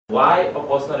Why a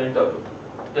personal interview?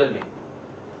 Tell me.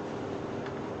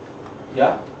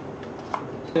 Yeah?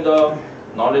 In the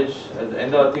knowledge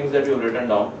and the things that you've written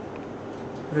down.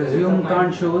 Resume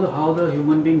can't show how the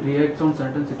human being reacts on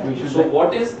certain situations. So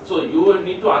what is, so you will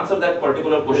need to answer that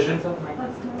particular question.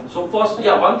 So first,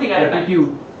 yeah, one thing at a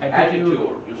time.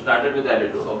 Attitude. You started with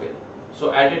attitude, okay.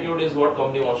 So attitude is what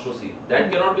company wants to see.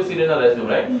 That cannot be seen in a resume,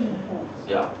 right?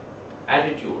 Yeah.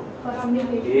 Attitude.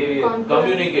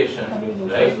 Communication.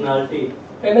 Right? Personality.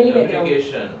 Family background.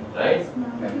 Communication, right?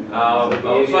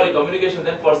 Sorry, communication,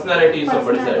 then personality,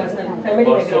 somebody said. Family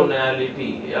background.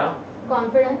 Personality, yeah.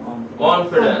 Confidence.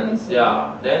 Confidence,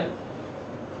 yeah. Then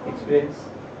Experience.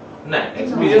 no,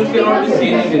 experience cannot be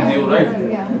seen with you, right?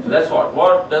 So that's what.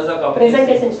 What does a company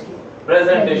Presentation see? skill.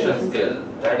 Presentation skill.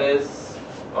 That is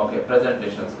okay.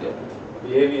 Presentation skill.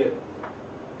 Behavior.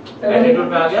 Attitude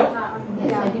में आ गया?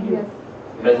 Yeah.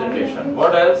 Presentation.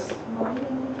 What else?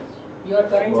 Your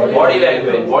current salary. Body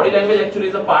language. Body language actually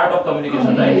is a part of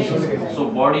communication, right? So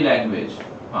body language.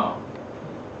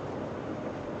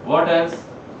 What else?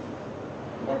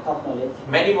 Depth of knowledge.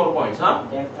 Many more points, huh?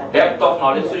 Depth. Depth of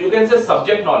knowledge. So you can say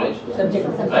subject knowledge, Subject.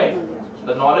 right?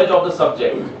 The knowledge of the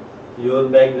subject. Your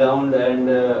background, and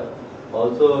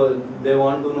also they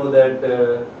want to know that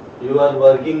you are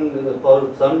working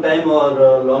for some time or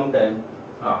a long time.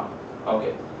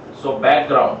 Okay. So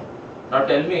background. Now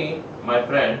tell me, my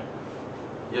friend,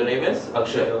 your name is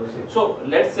Akshay. So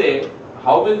let's say,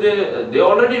 how will they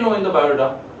already know in the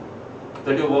biodata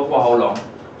that you work for how long.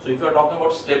 So if you are talking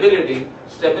about stability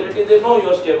they know you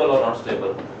are stable or not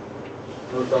stable.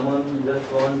 So someone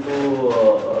just want to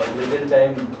little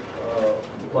time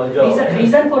for job.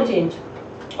 Reason for change.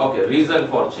 Okay, reason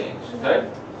for change, right?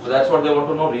 So that's what they want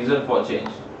to know, reason for change.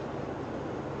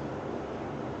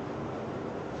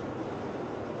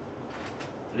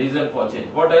 Reason for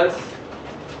change. What else?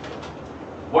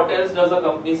 What else does a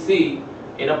company see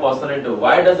in a personal interview?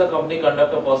 Why does a company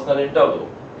conduct a personal interview?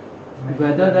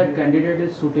 Whether that candidate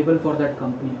is suitable for that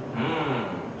company.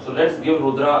 So let's give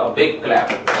Rudra a big clap.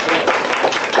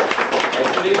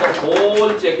 Actually, the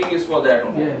whole checking is for that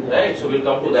only, right? So we'll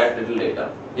come to that little later.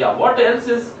 Yeah. What else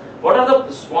is? What are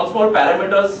the small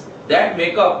parameters that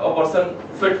make up a person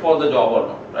fit for the job or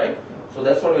not, right? So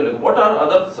that's what we're looking. What are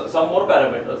other some more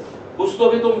parameters? कुछ तो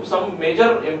भी तुम some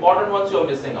major important ones you are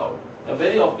missing out. The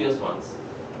very obvious ones.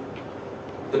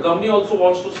 The company also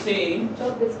wants to see.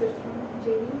 Job description.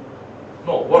 JD.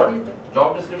 No, what?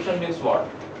 Job description means what?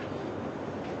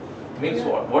 Means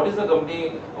what? What is the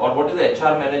company or what is the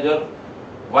HR manager?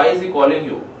 Why is he calling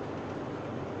you?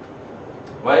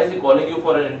 Why is he calling you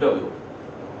for an interview?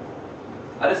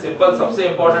 अरे simple सबसे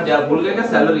important यार भूल गए क्या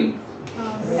salary?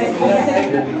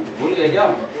 भूल गए क्या?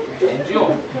 NGO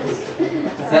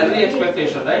salary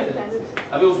expectation right?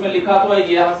 अभी उसमें लिखा तो है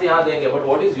ये यहाँ से यहाँ देंगे but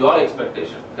what is your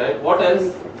expectation? Correct? What else?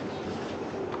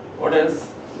 What else?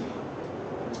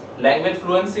 Language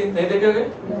fluency नहीं देखेंगे?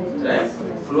 राइट?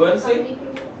 फ्लुएंसी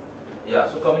या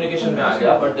सो कम्युनिकेशन में आ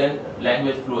गया but then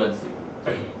language fluency.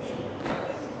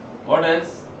 What else?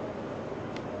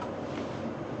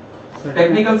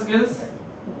 Technical skills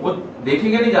वो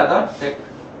देखेंगे नहीं ज्यादा.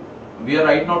 We are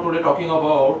right now today talking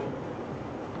about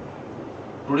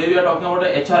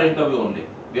a HR interview only.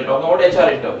 We are talking about HR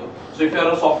interview. So if you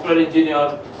are a software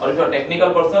engineer or if you are a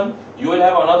technical person, you will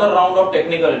have another round of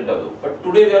technical interview.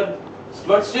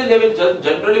 But still they will just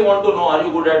generally want to know, are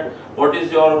you good at what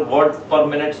is your word per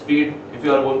minute speed if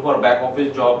you are going for a back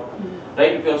office job,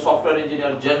 right? If you are a software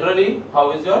engineer, generally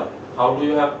how do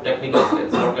you have technical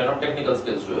skills? What kind of technical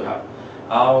skills do you have?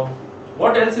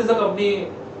 What else is the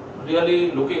company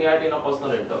really looking at in a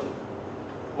personal interview?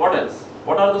 What else?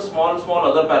 What are the small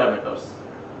other parameters?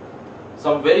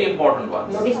 Some very important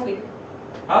ones. Notice period.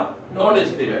 Huh?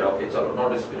 Notice period. Okay, chalo,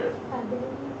 notice period.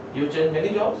 You changed many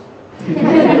jobs?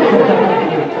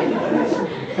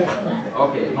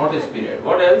 Okay, notice period.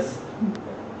 What else?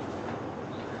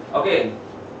 Okay.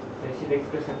 Facial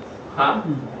expressions. Huh?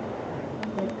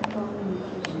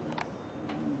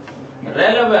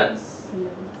 Relevance.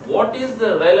 What is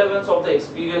the relevance of the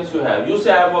experience you have? You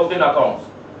say I have worked in accounts.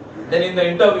 Then in the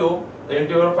interview, the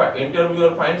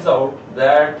interviewer finds out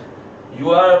that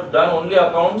you have done only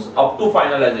accounts up to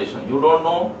finalization. You don't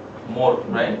know more,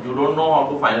 right? You don't know how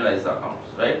to finalize the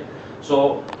accounts, right?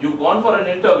 So you've gone for an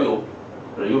interview,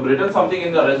 you've written something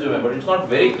in the resume, but it's not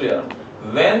very clear.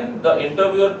 When the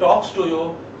interviewer talks to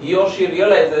you, he or she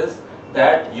realizes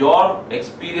that your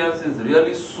experience is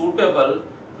really suitable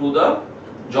to the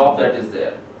job that is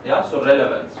there. Yeah, so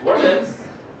relevance. What else?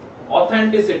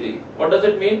 Authenticity. What does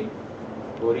it mean?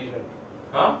 Original.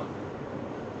 Huh?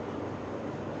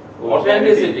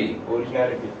 Authenticity.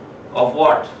 Originality. Of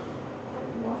what?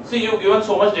 See, you've given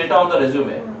so much data on the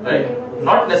resume, right?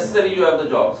 Not necessarily you have the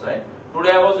jobs, right?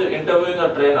 Today I was interviewing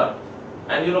a trainer,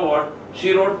 and you know what?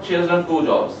 She wrote she has done 2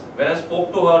 jobs. When I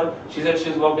spoke to her, she said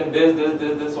she's worked in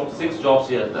this, some 6 jobs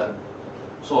she has done.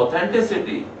 So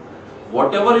authenticity,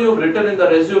 whatever you've written in the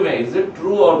resume, is it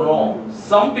true or no?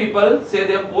 Some people say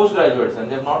they are postgraduates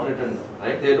and they have not written,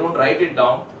 right? They don't write it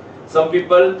down. Some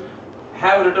people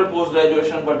have written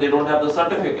post-graduation but they don't have the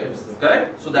certificates,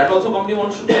 correct? So that also company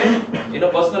wants to check in a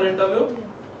personal interview.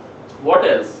 What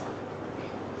else?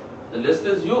 The list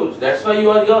is huge. That's why you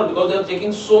are here, because they are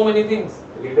checking so many things.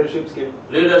 Leadership skill.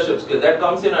 Leadership skill, that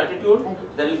comes in attitude,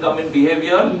 that will come in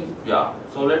behavior. Yeah.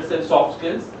 So let's say soft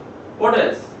skills. What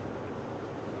else?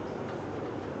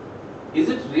 Is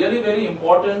it really very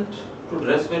important to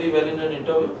dress very well in an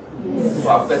interview? Yes. So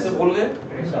आप कैसे भूल गए?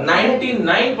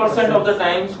 99% of the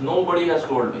times nobody has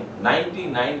told me.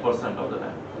 99% of the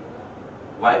time.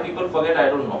 Why people forget, I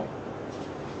don't know.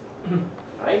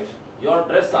 Right? Your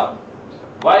dress up.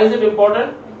 Why is it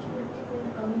important?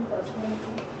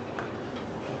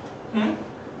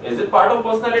 Is it part of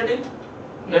personality?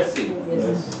 Let's see.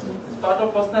 It's part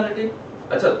of personality.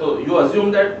 अच्छा, तो you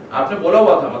assume that आपने बोला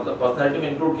हुआ था, मतलब personality में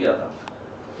include किया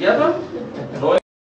था? No.